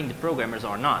of having the programmers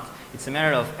or not. It's a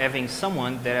matter of having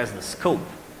someone that has the scope.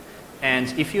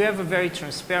 And if you have a very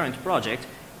transparent project,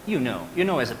 you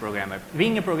know as a programmer.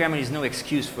 Being a programmer is no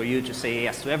excuse for you to say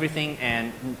yes to everything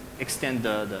and extend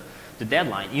the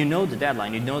deadline. You know the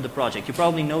deadline, you know the project. You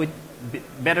probably know it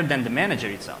better than the manager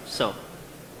itself. So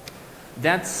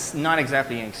that's not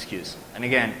exactly an excuse. And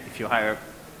again, if you hire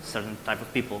certain type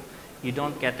of people, you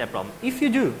don't get that problem. If you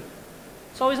do,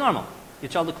 it's always normal. You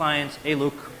tell the client, hey,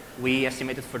 look, we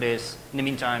estimated for this. In the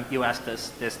meantime, you asked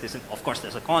us this, and of course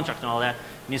there's a contract and all that.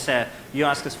 And you said, you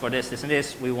asked us for this, and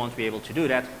this. We won't be able to do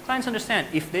that. Clients understand.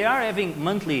 If they are having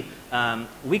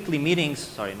weekly meetings,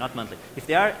 sorry, not monthly. If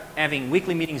they are having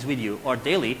weekly meetings with you or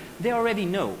daily, they already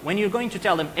know. When you're going to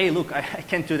tell them, hey, look, I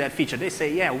can't do that feature. They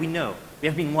say, yeah, we know. We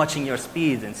have been watching your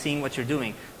speed and seeing what you're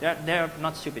doing. They're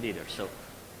not stupid either. So.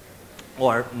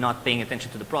 Or not paying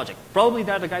attention to the project. Probably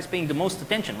they're the guys paying the most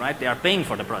attention, right? They are paying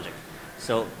for the project.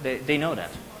 So they know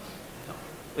that. So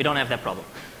we don't have that problem.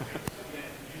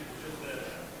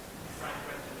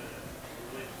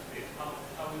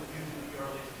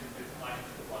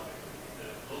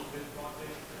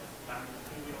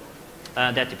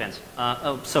 That depends.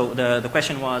 So the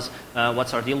question was,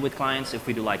 what's our deal with clients if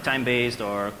we do like time-based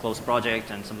or closed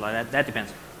project and something like that? That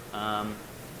depends.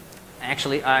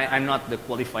 Actually, I'm not the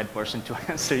qualified person to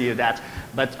answer you that,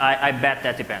 but I bet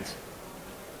that depends.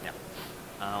 Yeah,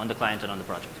 on the client and on the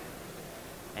project.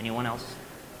 Anyone else?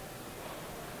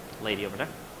 Lady over there.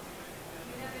 Do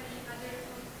you have any other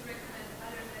tools to recommend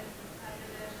other than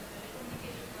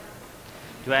communication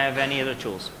products? Do I have any other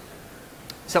tools?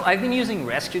 So I've been using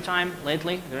Rescue Time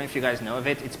lately. I don't know if you guys know of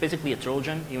it. It's basically a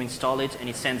Trojan. You install it and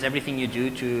it sends everything you do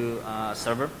to a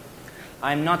server.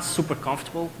 I'm not super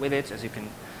comfortable with it, as you can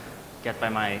get by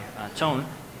my tone,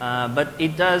 but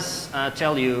it does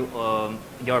tell you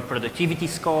your productivity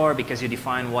score because you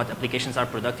define what applications are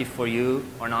productive for you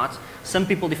or not. Some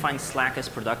people define Slack as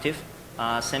productive,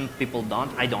 some people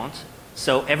don't. I don't.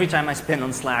 So every time I spend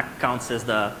on Slack counts as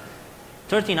the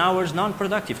 13 hours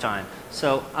non-productive time.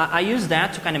 So I use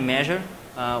that to kind of measure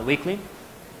weekly.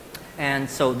 And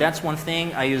so that's one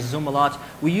thing. I use Zoom a lot.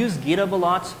 We use GitHub a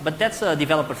lot, but that's a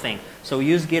developer thing. So we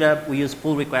use GitHub, we use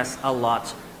pull requests a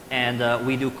lot, and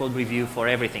we do code review for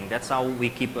everything. That's how we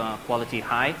keep quality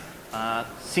high.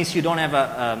 Since you don't have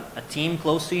a team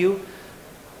close to you,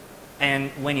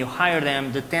 and when you hire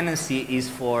them, the tendency is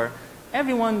for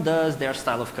everyone does their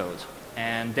style of code,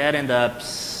 and that ends up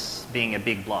being a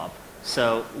big blob.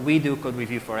 So we do code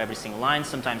review for every single line.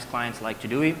 Sometimes clients like to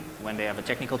do it when they have a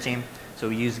technical team. So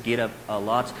we use GitHub a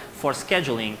lot. For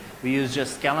scheduling, we use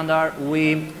just Calendar.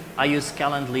 I use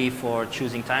Calendly for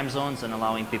choosing time zones and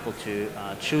allowing people to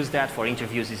choose that. For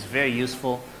interviews, it's very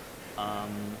useful. I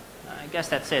guess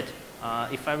that's it.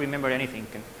 If I remember anything, you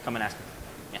can come and ask me.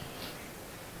 Yeah.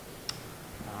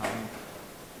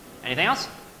 Anything else?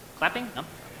 Clapping? No? I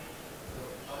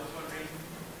was wondering,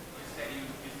 you said you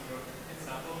used to work at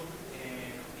Sample,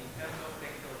 and in terms of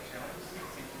technical challenges,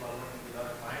 since you are working with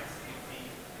other clients, do you think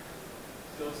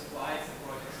those clients and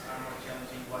projects are more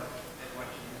challenging than what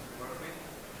you used to work with?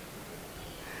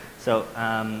 So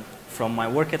from my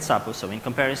work at Sapo, so in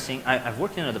comparison, I've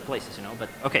worked in other places, you know, but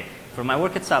okay, from my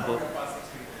work at Sapo,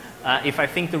 if I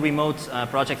think the remote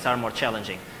projects are more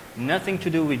challenging, nothing to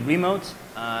do with remote,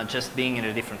 just being in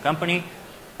a different company.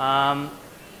 I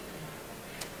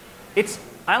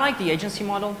like the agency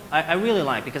model. I really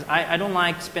like, because I don't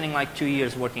like spending like 2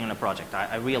 years working on a project.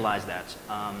 I realize that.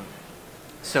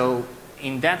 So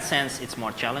in that sense, it's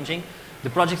more challenging. The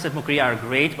projects at Mukri are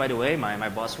great, by the way. My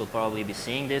boss will probably be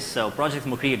seeing this. So project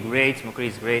Mukri are great. Mukri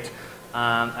is great.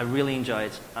 I really enjoy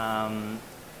it.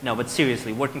 No, but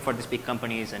seriously, working for these big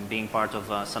companies and being part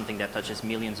of something that touches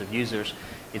millions of users,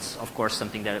 it's of course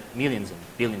something that millions and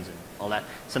billions and all that,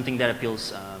 something that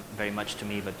appeals very much to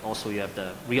me, but also you have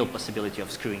the real possibility of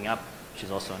screwing up, which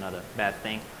is also another bad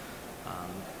thing.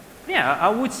 Yeah, I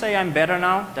would say I'm better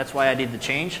now. That's why I did the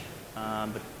change.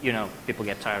 But you know, people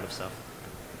get tired of stuff.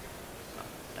 So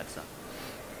that's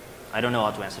I don't know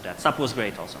how to answer that. SAP was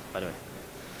great also, by the way.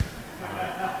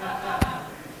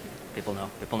 People know.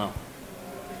 People know.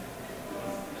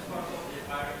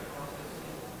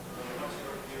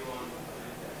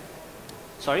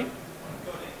 Sorry?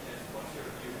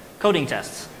 Coding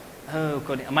tests. Oh,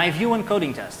 coding. My view on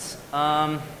coding tests.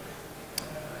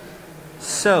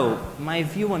 So, my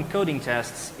view on coding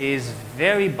tests is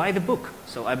very by the book.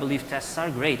 So I believe tests are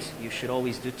great. You should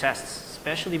always do tests,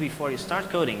 especially before you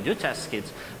start coding. Do tests,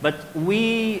 kids. But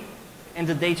we, in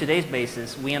the day-to-day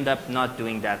basis, we end up not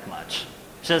doing that much.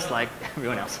 Just like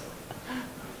everyone else.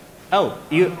 Oh,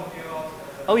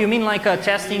 you mean like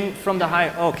testing from the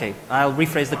higher? Okay, I'll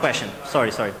rephrase the question.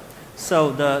 Sorry.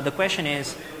 So the question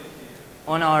is,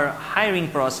 on our hiring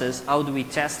process, how do we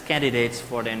test candidates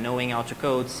for their knowing how to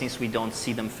code, since we don't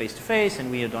see them face to face and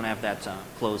we don't have that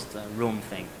closed room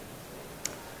thing?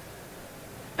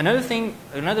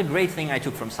 Another great thing I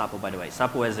took from Sapo, by the way.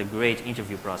 Sapo has a great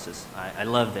interview process. I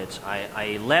loved it.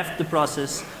 I left the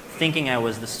process thinking I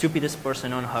was the stupidest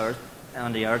person on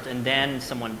the earth, and then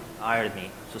someone hired me.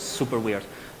 It was super weird.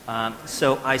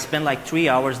 So I spent like 3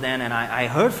 hours then, and I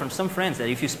heard from some friends that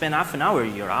if you spend half an hour,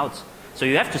 you're out. So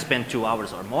you have to spend 2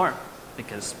 hours or more,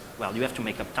 because, well, you have to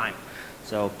make up time.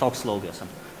 So talk slowly or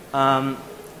something.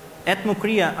 At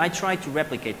Mukria, I try to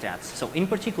replicate that. So in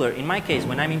particular, in my case,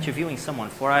 when I'm interviewing someone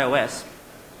for iOS,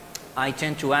 I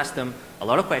tend to ask them a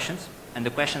lot of questions, and the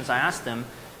questions I ask them,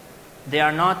 they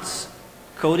are not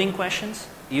coding questions.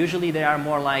 Usually they are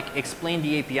more like explain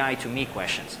the API to me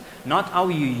questions. Not how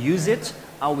you use it,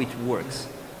 how it works.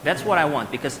 That's what I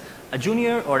want, because a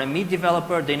junior or a mid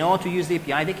developer, they know how to use the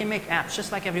API, they can make apps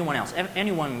just like everyone else.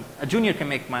 A junior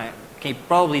can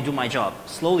probably do my job,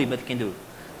 slowly, but can do it.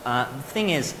 The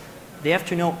thing is, they have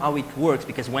to know how it works,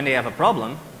 because when they have a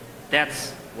problem,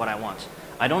 that's what I want.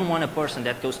 I don't want a person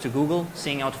that goes to Google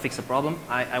seeing how to fix a problem.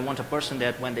 I want a person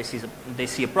that when they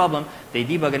see a problem, they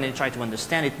debug and they try to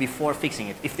understand it before fixing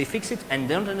it. If they fix it and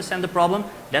don't understand the problem,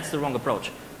 that's the wrong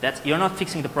approach. You're not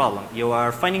fixing the problem. You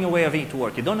are finding a way of it to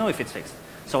work. You don't know if it's fixed.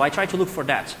 So I try to look for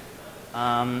that.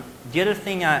 The other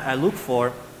thing I look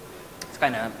for, it's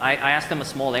I ask them a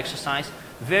small exercise,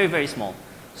 very, very small.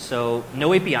 So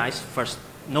no APIs first,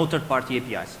 no third-party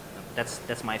APIs.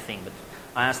 That's my thing. But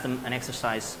I ask them an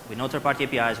exercise with no third-party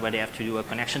APIs where they have to do a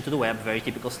connection to the web, very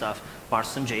typical stuff, parse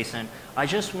some JSON. I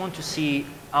just want to see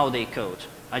how they code.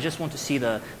 I just want to see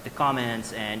the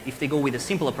comments, and if they go with a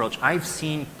simple approach, I've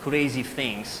seen crazy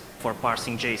things for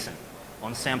parsing JSON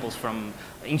on samples from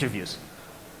interviews.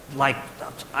 Like,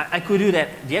 I could do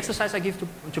that. The exercise I give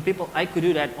to people, I could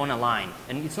do that on a line.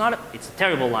 And it's a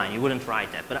terrible line. You wouldn't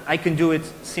write that. But I can do it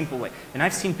simple way. And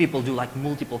I've seen people do like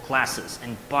multiple classes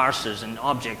and parsers and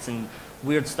objects and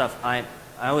weird stuff. I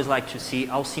I always like to see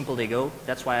how simple they go.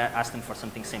 That's why I ask them for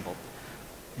something simple.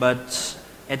 But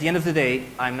at the end of the day,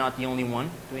 I'm not the only one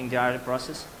doing the hiring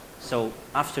process. So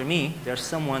after me, there's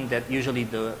someone that usually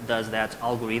does that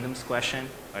algorithms question,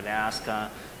 where they ask,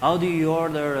 how do you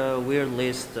order a weird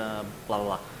list, blah, blah,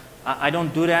 blah. I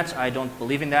don't do that. I don't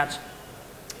believe in that.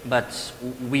 But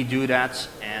we do that,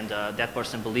 and that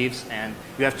person believes, and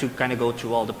you have to kind of go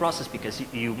through all the process, because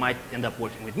you might end up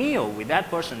working with me or with that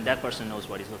person. That person knows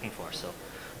what he's looking for. So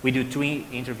we do 3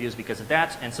 interviews because of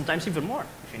that, and sometimes even more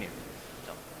if you need.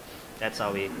 So that's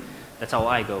how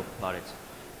I go about it.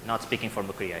 Not speaking for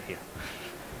Macria here.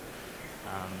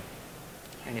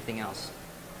 Anything else?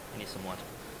 I need some water.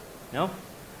 No?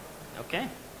 Okay.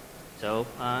 So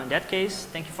in that case,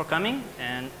 thank you for coming,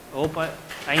 and hope I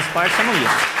inspired some of you.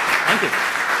 Thank you.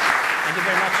 Thank you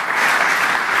very much.